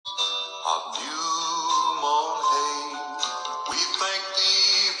of new mown hay. We thank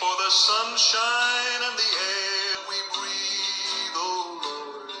thee for the sunshine and the air we breathe, O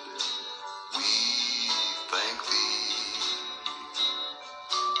Lord. We thank thee.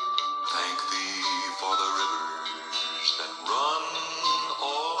 Thank thee for the rivers that run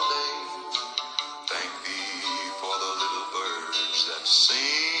all day. Thank thee for the little birds that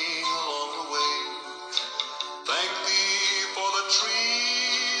sing along the way. Thank thee for the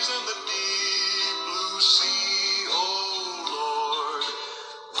trees and the deep blue sea, O Lord.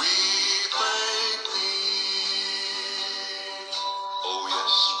 We thank thee. Oh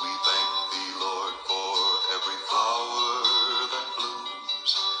yes, we thank thee, Lord, for every flower that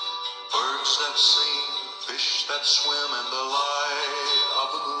blooms, birds that sing, fish that swim in the light of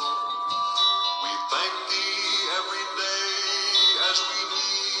the moon. We thank thee every day as we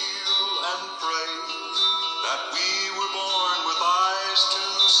kneel and pray, that we were born with eyes to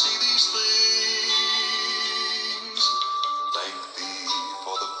see these things. Thank thee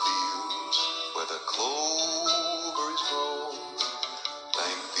for the fields where the clover is grown.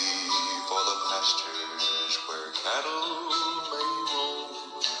 Thank thee for the pastures where cattle may roam.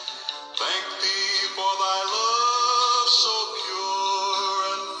 Thank thee for thy love so pure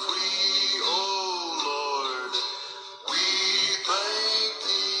and free, O Lord. We thank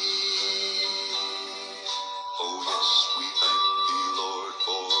thee. Oh yes, we thank thee, Lord,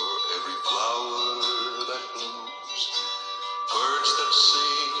 for every flower that blooms, birds that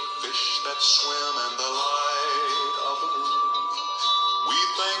sing, fish that swim in the light of the moon. We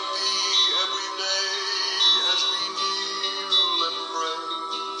thank thee every day as we kneel and pray,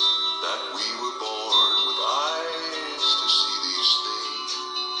 that we were born with eyes to see these things.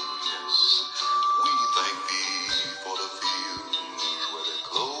 Yes, we thank thee for the fields where the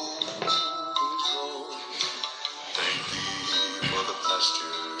clover is grown. Thank thee for the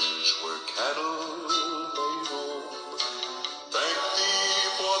pastures where cattle may roam. Thank thee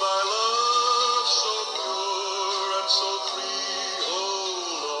for thy love so pure and so free, O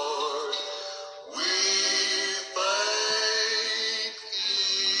Lord. We thank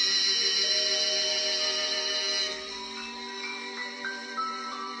thee.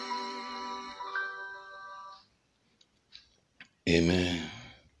 Amen.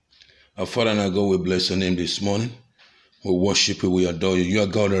 Our Father and our God, we bless your name this morning. We worship you, we adore you. You are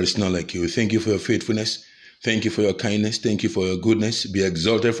God, there is none like you. Thank you for your faithfulness. Thank you for your kindness. Thank you for your goodness. Be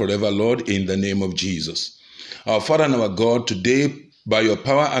exalted forever, Lord, in the name of Jesus. Our Father and our God, today, by your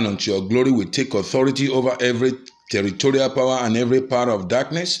power and unto your glory, we take authority over every territorial power and every power of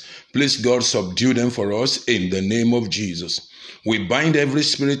darkness. Please, God, subdue them for us in the name of Jesus. We bind every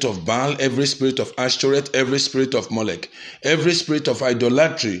spirit of Baal, every spirit of Ashtoreth, every spirit of Molech, every spirit of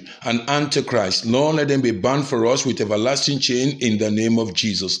idolatry and antichrist. Lord, let them be bound for us with everlasting chain in the name of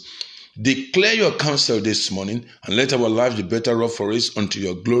Jesus. Declare your counsel this morning and let our lives be better off for us unto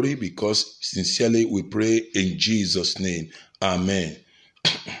your glory, because sincerely we pray in Jesus' name. Amen.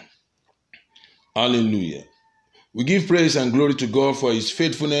 Hallelujah. We give praise and glory to God for his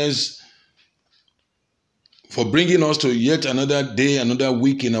faithfulness, for bringing us to yet another day, another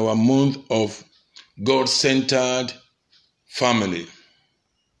week in our month of God-centered family.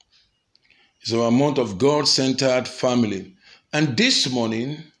 It's our month of God-centered family. And this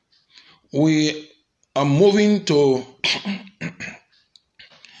morning, we are moving to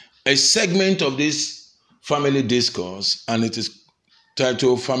a segment of this family discourse, and it is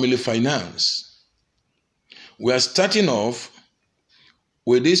titled Family Finance. We are starting off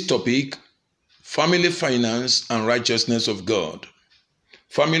with this topic, Family Finance and Righteousness of God.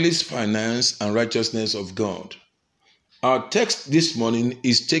 Family's finance and righteousness of God. Our text this morning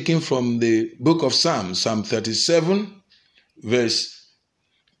is taken from the book of Psalms, Psalm 37, verse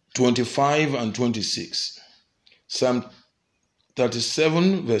 25 and 26. Psalm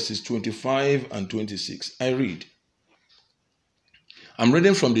 37, verses 25 and 26. I read. I'm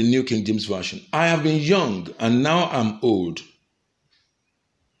reading from the New King James Version. I have been young, and now I'm old.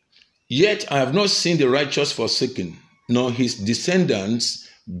 Yet I have not seen the righteous forsaken, nor his descendants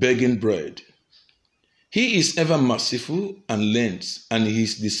begging bread. He is ever merciful and lends, and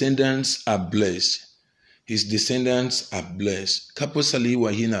his descendants are blessed. His descendants are blessed. Kaposali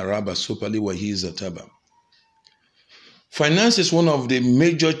wahina raba sopali wahi zataba. Finance is one of the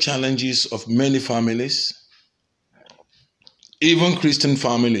major challenges of many families, even Christian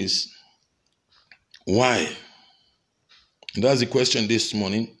families. Why? That's the question this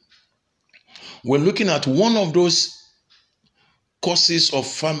morning. We're looking at one of those causes of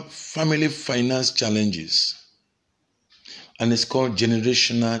family finance challenges, and it's called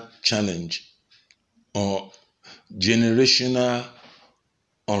generational challenge or generational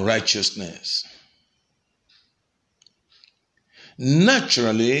unrighteousness.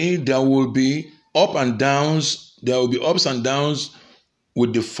 Naturally, there will be ups and downs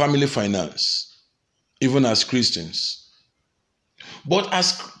with the family finance, even as Christians. But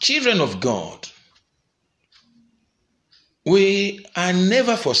as children of God, we are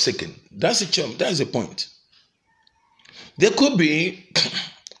never forsaken. That's the point. There could be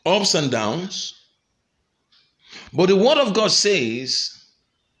ups and downs, but the word of God says,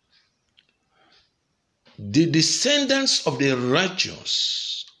 the descendants of the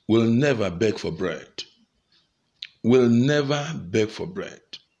righteous will never beg for bread. Will never beg for bread.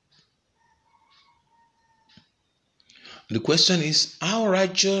 The question is, how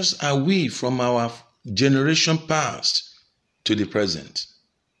righteous are we from our generation past to the present?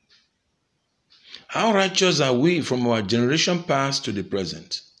 How righteous are we from our generation past to the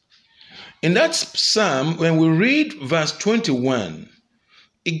present? In that psalm, when we read verse 21,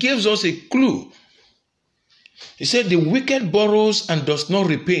 it gives us a clue. He said, the wicked borrows and does not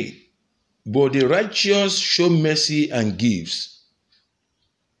repay, but the righteous show mercy and gives.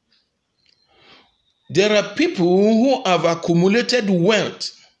 There are people who have accumulated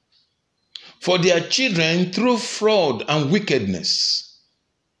wealth for their children through fraud and wickedness.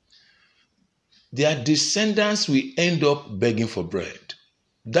 Their descendants will end up begging for bread.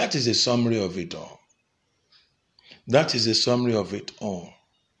 That is a summary of it all. That is a summary of it all.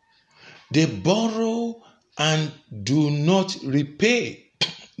 They borrow and do not repay.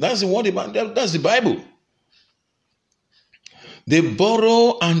 That's the Bible. They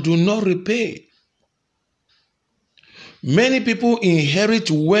borrow and do not repay. Many people inherit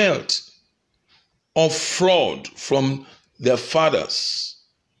wealth of fraud from their fathers,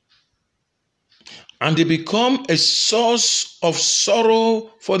 and they become a source of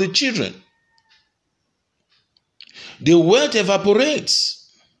sorrow for the children. The wealth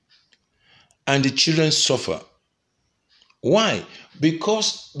evaporates, and the children suffer. Why?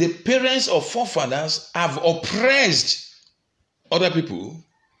 Because the parents or forefathers have oppressed other people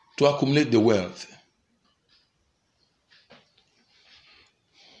to accumulate the wealth.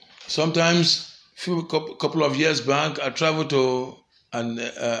 Sometimes, couple of years back, I traveled to an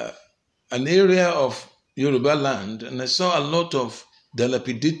area of Yoruba land, and I saw a lot of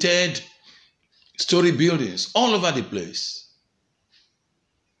dilapidated story buildings all over the place.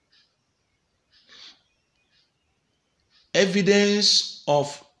 Evidence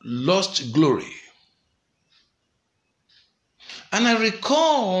of lost glory. And I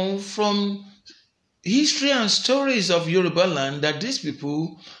recall from history and stories of Yoruba land that these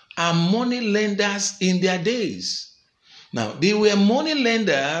people are money lenders in their days. Now, they were money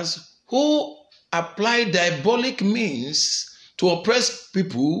lenders who applied diabolic means to oppress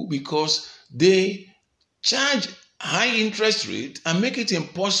people because they charge high interest rate and make it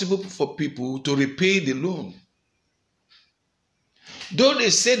impossible for people to repay the loan. Though they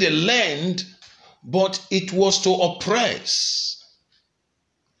say they lend, but it was to oppress.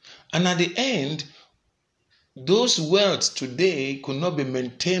 And at the end, those wealth today could not be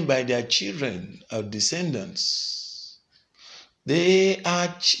maintained by their children or descendants. Their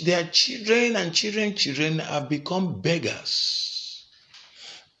children and children have become beggars.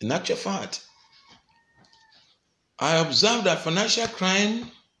 In actual fact, I observed that financial crime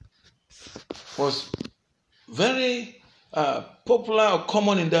was very popular or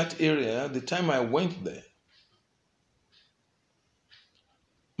common in that area the time I went there.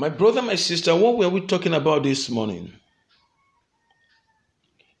 My brother, my sister, what were we talking about this morning?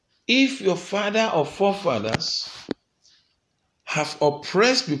 If your father or forefathers have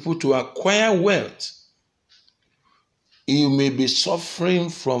oppressed people to acquire wealth, you may be suffering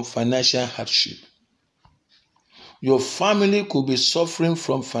from financial hardship. Your family could be suffering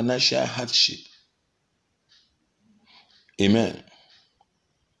from financial hardship. Amen.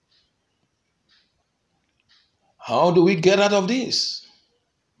 How do we get out of this?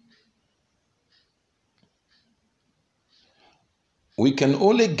 We can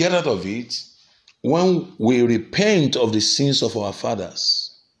only get out of it when we repent of the sins of our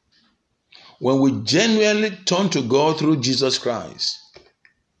fathers. When we genuinely turn to God through Jesus Christ.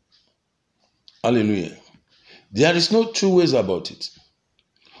 Hallelujah. There is no two ways about it.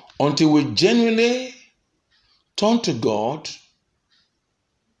 Until we genuinely turn to God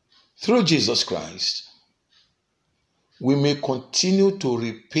through Jesus Christ, we may continue to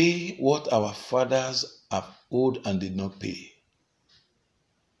repay what our fathers have owed and did not pay.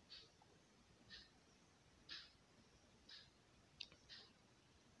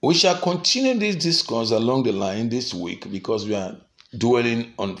 We shall continue this discourse along the line this week because we are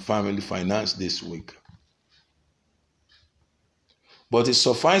dwelling on family finance this week. But it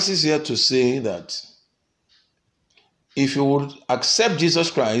suffices here to say that if you would accept Jesus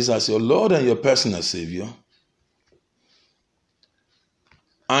Christ as your Lord and your personal Savior,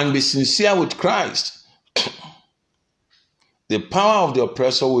 and be sincere with Christ, the power of the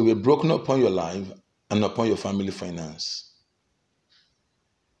oppressor will be broken upon your life and upon your family finance.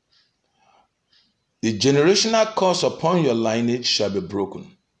 The generational curse upon your lineage shall be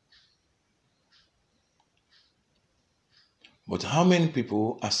broken. But how many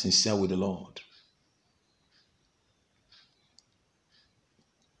people are sincere with the Lord?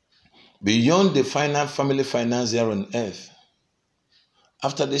 Beyond the final family finance here on earth,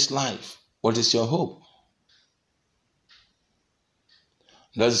 after this life, what is your hope?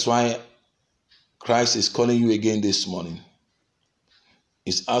 That's why Christ is calling you again this morning.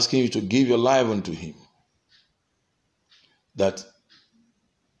 He's asking you to give your life unto him. That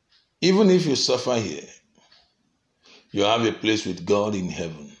even if you suffer here, you have a place with God in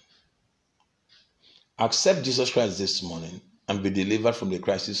heaven. Accept Jesus Christ this morning and be delivered from the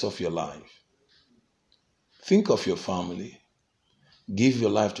crisis of your life. Think of your family. Give your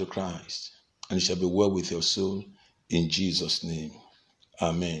life to Christ, and it shall be well with your soul in Jesus' name.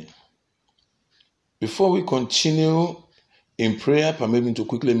 Amen. Before we continue in prayer, permit me to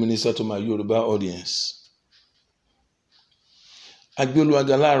quickly minister to my Yoruba audience.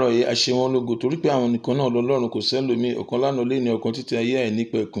 Agbéolúwaga láàárọ̀ yìí, a ṣe wọ́n lógo torí pé àwọn nìkan náà lọ́lọ́run, kò sẹ́lòmíì, ọ̀kan lánàá lé ní ọ̀kan títí ayé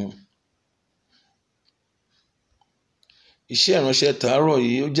àìnípẹ̀kun. Iṣẹ́ ìránṣẹ́ tàárọ̀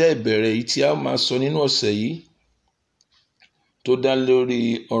yìí ó jẹ́ ìbẹ̀rẹ̀ yìí tí a máa sọ nínú ọ̀sẹ̀ yìí tó dá lórí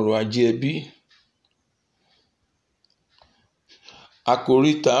ọrọ̀ ajé ẹbí.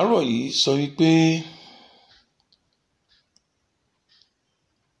 Àkòrí tàárọ̀ yìí sọ wípé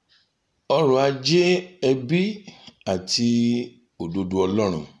ọrọ̀ ajé ẹbí àti òdodo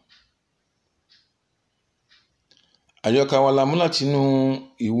Ọlọ́run. Àyọkà wa la mú látinú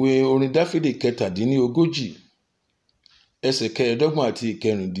ìwé orin Dáfídì 37 ẹsẹ̀ 25 àti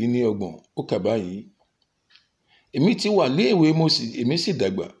 26. Ó kà báyìí: èmi ti wà ní èwe èmi sì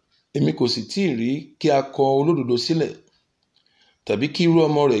dàgbà, èmi kò sì tíì rí kí a kọ olódodo sílẹ̀, tàbí kí irú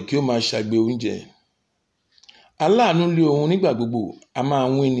ọmọ rẹ̀ kí ó máa ṣagbe oúnjẹ. Aláàánú lé òun nígbà gbogbo, a máa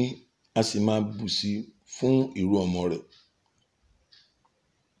wín ni, a sì máa bùsí fún irú ọmọ rẹ̀.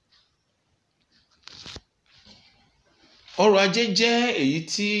 Ọrọ̀ ajé jẹ́ èyí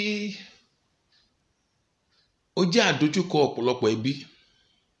tí ó jẹ́ àdójúkọ ọ̀pọ̀lọpọ̀ ẹbí.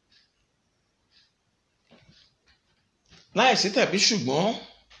 Láìsí tàbí ṣùgbọ́n,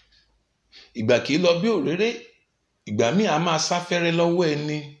 ìgbà kìí lọ bí òréré, ìgbà míì a máa sáfẹ́rẹ́ lọ́wọ́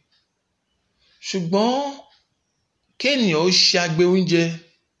ẹni. Ṣùgbọ́n kéèyàn ó ṣagbe oúnjẹ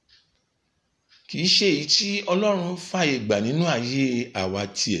kìí ṣe èyí tí Ọlọ́run fàyè gbà nínú ayé àwa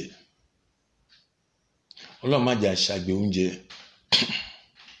tiẹ̀. Ọlọ́run má jẹ́ a ṣagbe oúnjẹ.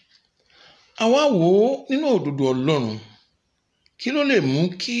 Àwa wò ó nínú òdodo Ọlọ́run, kí ló lè mú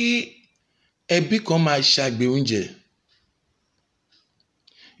kí ẹbí kan máa ṣagbe oúnjẹ?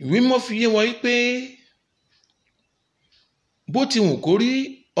 Ìwé mímọ́ fi yé wa wípé bó ti wù kó rí,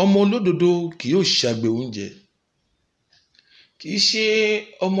 ọmọ olódodo kì yóò ṣagbe oúnjẹ. Kì í ṣe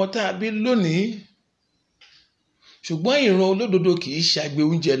ọmọ tá a bí lónìí, ṣùgbọ́n ìran olódodo kì í ṣagbe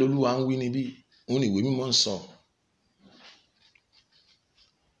oúnjẹ lolúwa ń wí níbí. Òun ni ìwé mímọ́ ń sọ.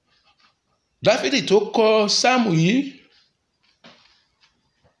 Dáfídì tó kọ sáàmù yìí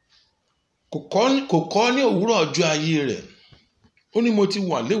kò kọ ní òwúrọ̀ ọjọ́ ayé rẹ̀. Ó ní mo ti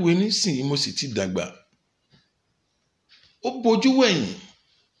wà léwe nísìnyí, mo sì ti dàgbà. Ó bojú wẹ̀yìn,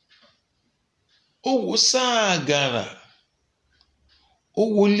 ó wò sáàgàrà, ó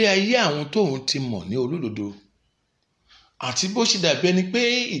wo ilé ayé àwọn tóun ti mọ̀ ní olódodo, àti bó ṣe dàbí ẹni pé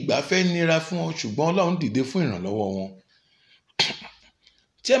ìgbà fẹ́ nira fún wọn, ṣùgbọ́n Ọlọ́run dìde fún ìrànlọ́wọ́ wọn.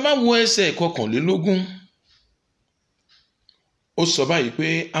 Tí ẹ máa wo ẹsẹ̀ 21, ó sọ báyìí pé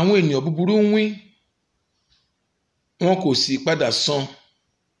àwọn ènìyàn búburú ń wín, wọn kò sì padà san,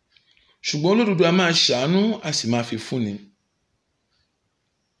 ṣùgbọ́n olódodo a máa ṣàánú, a sì máa fi fúnni.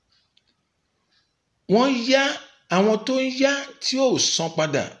 Wọ́n yá, àwọn tó ń yá tí ó san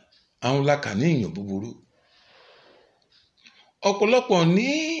padà, àwọn la kà ní èèyàn búburú. Ọ̀pọ̀lọpọ̀ ní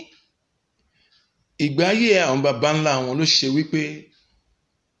ìgbà ayé àwọn baba ńlá wọn ló ṣe wípé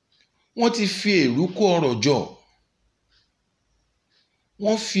wọ́n ti fi èrú kó ọrọ̀ jọ.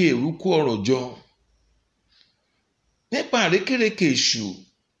 Wọ́n fi èrú kó ọrọ̀ jọ. Nípa àrékérekè èṣù,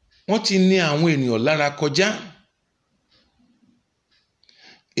 wọ́n ti ní àwọn ènìyàn lára kọjá.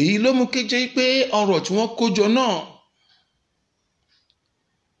 Èyí ló mú kéjé pé ọrọ̀ tí wọ́n kó jọ náà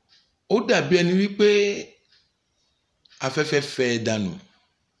ó dàbí ẹni wípé afẹ́fẹ́ fẹ́ dànù.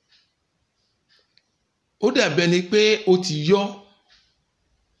 Ó dàbí ẹni pé ó ti yọ́,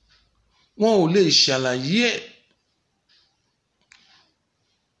 wọn ò lè ṣàlàyé ẹ̀.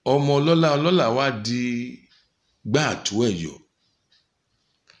 Ọmọ ọlọ́lá wá di gbáàtú ẹ̀yọ̀.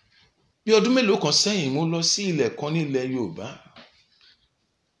 Bí ọdún mélòó kan sẹ́yìn mo lọ sí ilẹ̀ kan ní ilẹ̀ Yorùbá.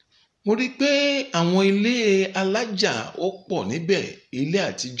 Mo rí pé àwọn ilé alájà ó pọ̀ níbẹ̀, ilé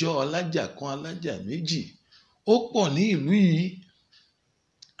àtijọ́ alájà kan alájà méjì ó pọ̀ ní ìlú yìí.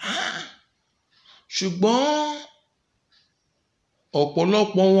 Ṣùgbọ́n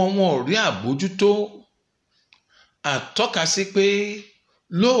ọ̀pọ̀lọpọ̀ wọn ò rí àbójútó. Àtọ́ka sí pé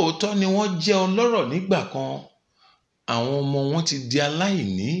lóòótọ́ ni wọ́n jẹ́ ọlọ́rọ̀ nígbà kan, àwọn ọmọ wọn ti di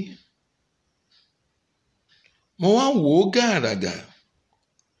aláìní. Mo wá wò ó gàràgà.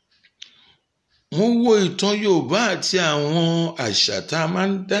 Mo wo ìtàn Yorùbá àti àwọn àṣà tá a máa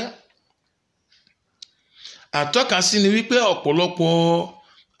ń dá. Àtọ́ka sí ni wípé ọ̀pọ̀lọpọ̀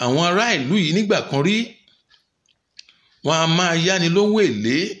àwọn ará ìlú yìí nígbà kan rí, wọn a máa yáni lówó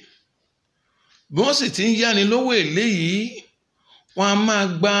èlé. Bí wọ́n sì ti ń yáni lówó èlé yìí, wọn a máa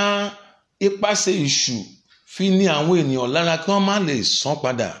gba ipasẹ̀ èṣù fi ní àwọn ènìyàn lára kí wọ́n má lè san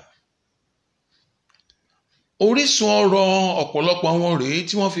padà. Orísun ọrọ̀ ọ̀pọ̀lọpọ̀ wọn rèé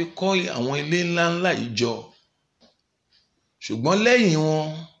tí wọ́n fi kọ́ àwọn ilé ńláńlá yìí jọ. Ṣùgbọ́n lẹ́yìn wọn,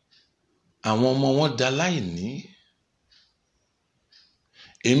 àwọn ọmọ wọn di aláìní.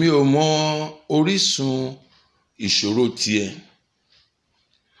 Èmi ò mọ orísun ìṣòro tiẹ̀.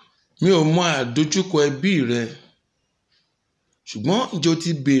 Mi ò mọ àdójúkọ ẹbí rẹ. Ṣùgbọ́n ǹjẹ́ o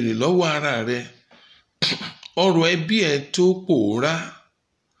ti béèrè lọ́wọ́ ara rẹ, ọrọ̀ ẹbí ẹ tó pòórá,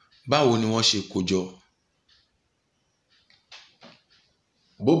 báwo ni wọ́n ṣe kó jọ?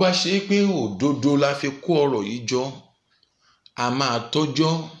 Bó bá ṣe pé òdodo la fi kó ọrọ̀ yìí jọ, a máa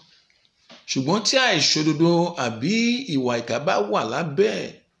tọ́jọ́. Ṣùgbọ́n tí àìṣòdodo àbí ìwà ìkà bá wà lábẹ́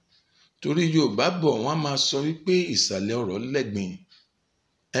ẹ̀, torí Yorùbá bọ̀ wọ́n máa sọ wípé ìsàlẹ̀ ọ̀rọ̀ lẹ́gbìn.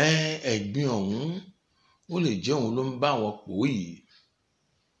 Ẹ̀gbin ọ̀hún ó lè jẹ́ òun ló ń bá wọn pò yìí.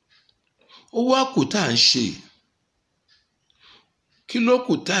 Ó wá kù tá à ń ṣe. Kí ló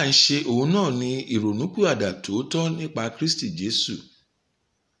kù tá à ń ṣe? Òun náà ni ìrònúpìwàdà tòótọ́ nípa Kristi Jésù.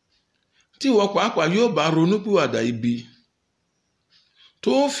 Tí ìwọ pàápàá yóò bá ronúpìwàdà ibi,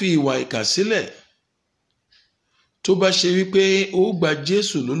 tó fi ìwà ìkà sílẹ̀, tó bá ṣe wípé ó gba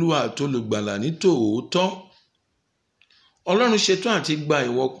Jésù lólúwa àti olùgbàlà ní tòótọ́, Ọlọ́run ṣetán àti gba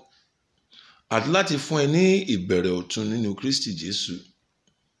ìwọ àti láti fún ẹ ní ìbẹ̀rẹ̀ ọ̀tun nínú Kristi Jésù.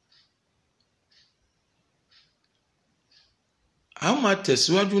 A máa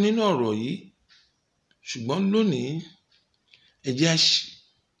tẹ̀síwájú nínú ọ̀rọ̀ yìí, ṣùgbọ́n lónìí ẹ jẹ́ á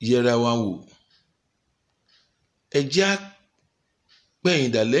yẹra wa wò. Ẹ jẹ́ á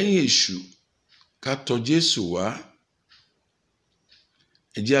pẹ̀yìndà lẹ́yìn èṣù ká tọ̀ Jésù wá.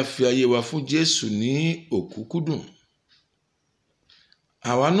 Ẹ jẹ́ á fi ayé wa fún Jésù ní òkúkúdùn.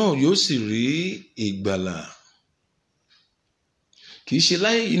 Àwa náà yóò sì rí ìgbàlà. Kì í ṣe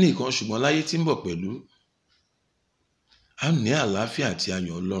láyé yìí nìkan, ṣùgbọ́n láyé tí ń bọ̀ pẹ̀lú. A ní àlàáfíà àti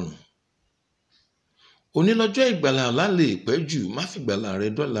ayọ̀ Ọlọ́run. Òní lọ́jọ́ ìgbàlà ọ̀la lè pẹ́ jù, má fi ìgbàlà rẹ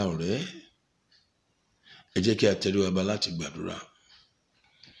dọ́là ọ̀rẹ́. Ẹ jẹ́ kí a tẹríba ba láti gbàdúrà.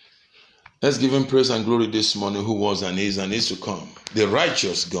 Let's give him praise and glory this morning, who was and is to come, the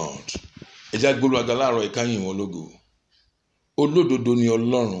righteous God. Ẹ jẹ́ agbóluwaga láàárọ̀ ìkáyìn wọn lógo. Olódodo ni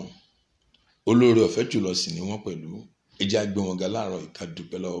Ọlọ́run, olóore ọ̀fẹ́ jùlọ sì ni wọ́n pẹ̀lú. Ẹ jẹ́ agbé wọn ga láàárọ̀ ìka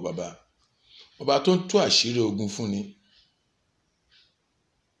dúpẹ́ lọ́wọ́ bàbá. Ọba tó ń tú àṣírí ogun fún ni.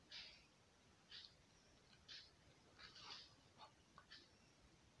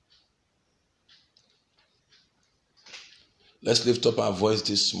 Let's lift up our voice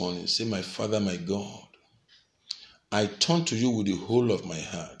this morning. Say, my Father, my God, I turn to you with the whole of my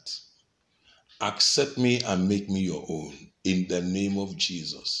heart. Accept me and make me your own in the name of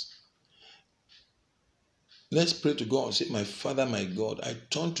Jesus. Let's pray to God. Say, my Father, my God, I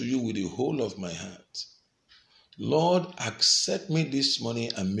turn to you with the whole of my heart. Lord, accept me this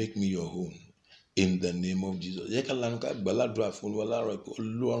morning and make me your own in the name of Jesus.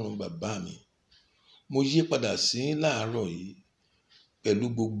 Mo yí padà sí láàárọ̀ yìí pẹ̀lú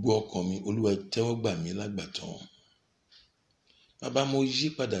gbogbo ọkàn mi. Olúwa tẹ́wọ́ gbà mí lágbàtàn. Bàbá, mo yí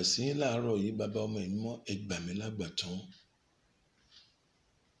padà sí láàárọ̀ yìí. Bàbá, ọmọ ẹ̀mí mọ́, ẹ gbà mí lágbàtàn.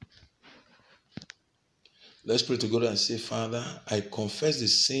 Let's pray to God and say, Father, I confess the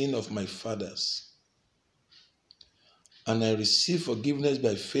sin of my fathers and I receive forgiveness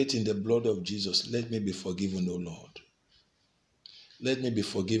by faith in the blood of Jesus. Let me be forgiven, O Lord. Let me be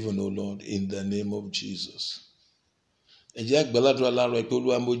forgiven, O Lord, in the name of Jesus. Ẹ jẹ́ àgbàládùn aláàárọ̀ pé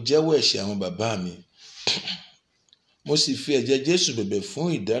Olúwa, mo jẹ́wọ́ ẹ̀ṣẹ̀ àwọn bàbá mi. Mo sì fi ẹ̀jẹ̀ Jésù bẹ̀bẹ̀ fún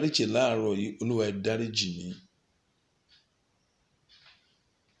ìdáríjì láàárọ̀ yìí. Olúwa, ẹ dáríjì mi.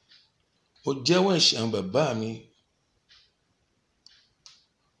 Mo jẹ́wọ́ ẹ̀ṣẹ̀ àwọn bàbá mi.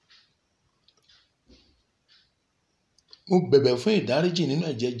 Mo bẹ̀bẹ̀ fún ìdáríjì nínú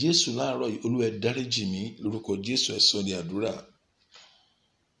ẹ̀jẹ̀ Jésù láàárọ̀ yìí. Olúwa ẹ dáríjì mi lórúkọ Jésù, ẹ sọ di àdúrà.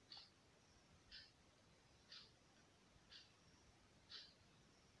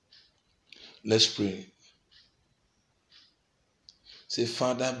 Let's pray. Say,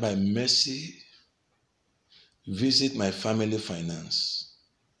 Father, by mercy, visit my family finance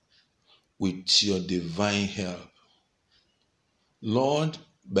with your divine help. Lord,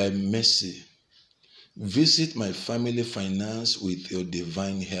 by mercy, visit my family finance with your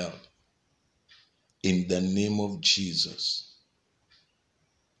divine help. In the name of Jesus.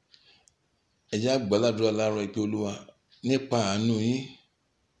 Ẹ jẹ́ á gbàdúrà láàárọ̀ pé Olúwa, nípa àánú yín,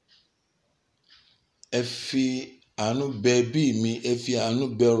 ẹ fi àánú bẹ̀ ẹbí mi, ẹ fi àánú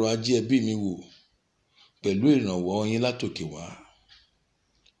bẹ̀ ọrọ̀ ajé ẹbí mi wò pẹ̀lú ìrànwọ́ yín látòkè wá.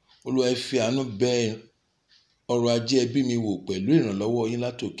 Olúwa, ẹ fi àánú bẹ̀ ọrọ̀ ajé ẹbí mi wò pẹ̀lú ìrànlọ́wọ́ yín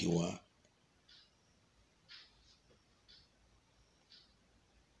látòkè wá.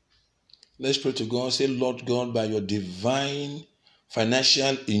 Let's pray to God. Say, Lord God, by your divine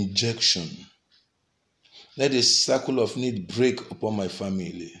financial injection, let the circle of need break upon my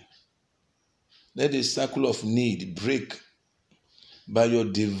family. Let the circle of need break. By your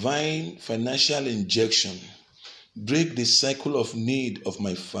divine financial injection, break the cycle of need of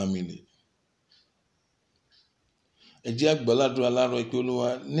my family. Ẹ jẹ́ àgbàládùn alárọ̀ ìpè Olúwa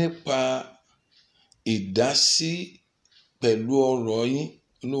nípa ìdásí pẹ̀lú ọ̀rọ̀ yín.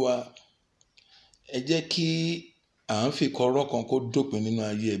 Olúwa, ẹ jẹ́ kí à ń fi kan rọ́kan kó dópin nínú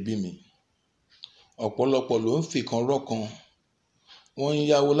ayé ẹbí mi. Ọ̀pọ̀lọpọ̀ ló ń fi kan rọ́kan, wọ́n ń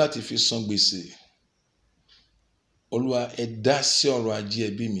yáwó láti fi san gbèsè. Olúwa, ẹ dá sí ọrọ̀ ajé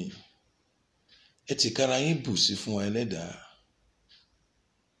ẹbí mi. Ẹ tìkára yín bù sí fún wa Ẹlẹ́dàá.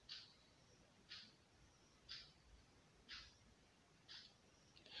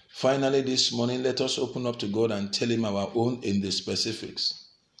 Finally, this morning, let us open up to God and tell him our own in the specifics.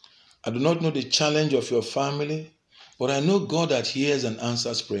 I do not know the challenge of your family, but I know God that hears and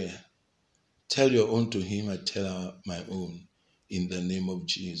answers prayer. Tell your own to him, I tell my own in the name of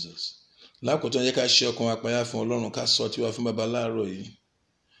Jesus. Lákòótọ́ yẹ ká ṣe ọkàn apáyà fún Ọlọ́run, ká sọ tiwa fún baba láàárọ̀ yìí.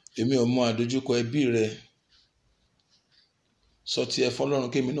 Èmi ò mọ àdójúkọ ẹbí rẹ. Sọ tiẹ̀ fún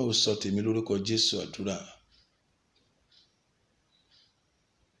Ọlọ́run kémi náà ó sọ tèmi lórúkọ Jésù, àdúrà.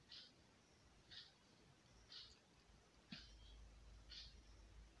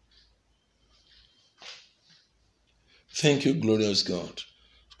 Thank you, glorious God.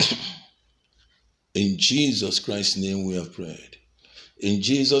 In Jesus Christ's name we have prayed. In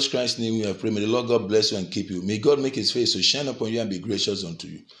Jesus Christ's name we have prayed. May the Lord God bless you and keep you. May God make his face to shine upon you and be gracious unto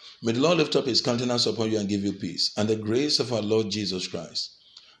you. May the Lord lift up his countenance upon you and give you peace. And the grace of our Lord Jesus Christ,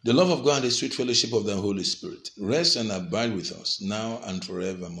 the love of God and the sweet fellowship of the Holy Spirit, rest and abide with us now and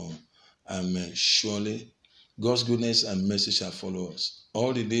forevermore. Amen. Surely God's goodness and mercy shall follow us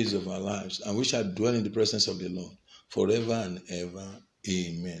all the days of our lives, and we shall dwell in the presence of the Lord forever and ever.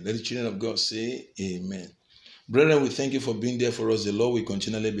 Amen. Let the children of God say amen. Brethren, we thank you for being there for us. The Lord will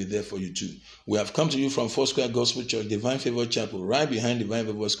continually be there for you too. We have come to you from Foursquare Gospel Church, Divine Favor Chapel, right behind Divine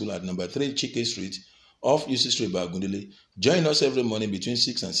Favor School at number 3 Chike Street, off UC Street, Bagundele. Join us every morning between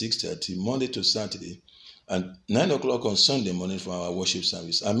 6 and 6:30, Monday to Saturday, and 9 o'clock on Sunday morning for our worship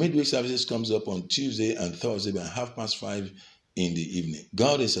service. Our midweek services comes up on Tuesday and Thursday by 5:30 in the evening.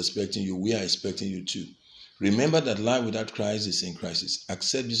 God is expecting you. We are expecting you too. Remember that life without Christ is in crisis.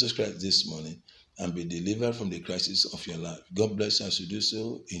 Accept Jesus Christ this morning and be delivered from the crisis of your life. God bless you as you do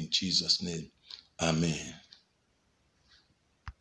so in Jesus' name. Amen.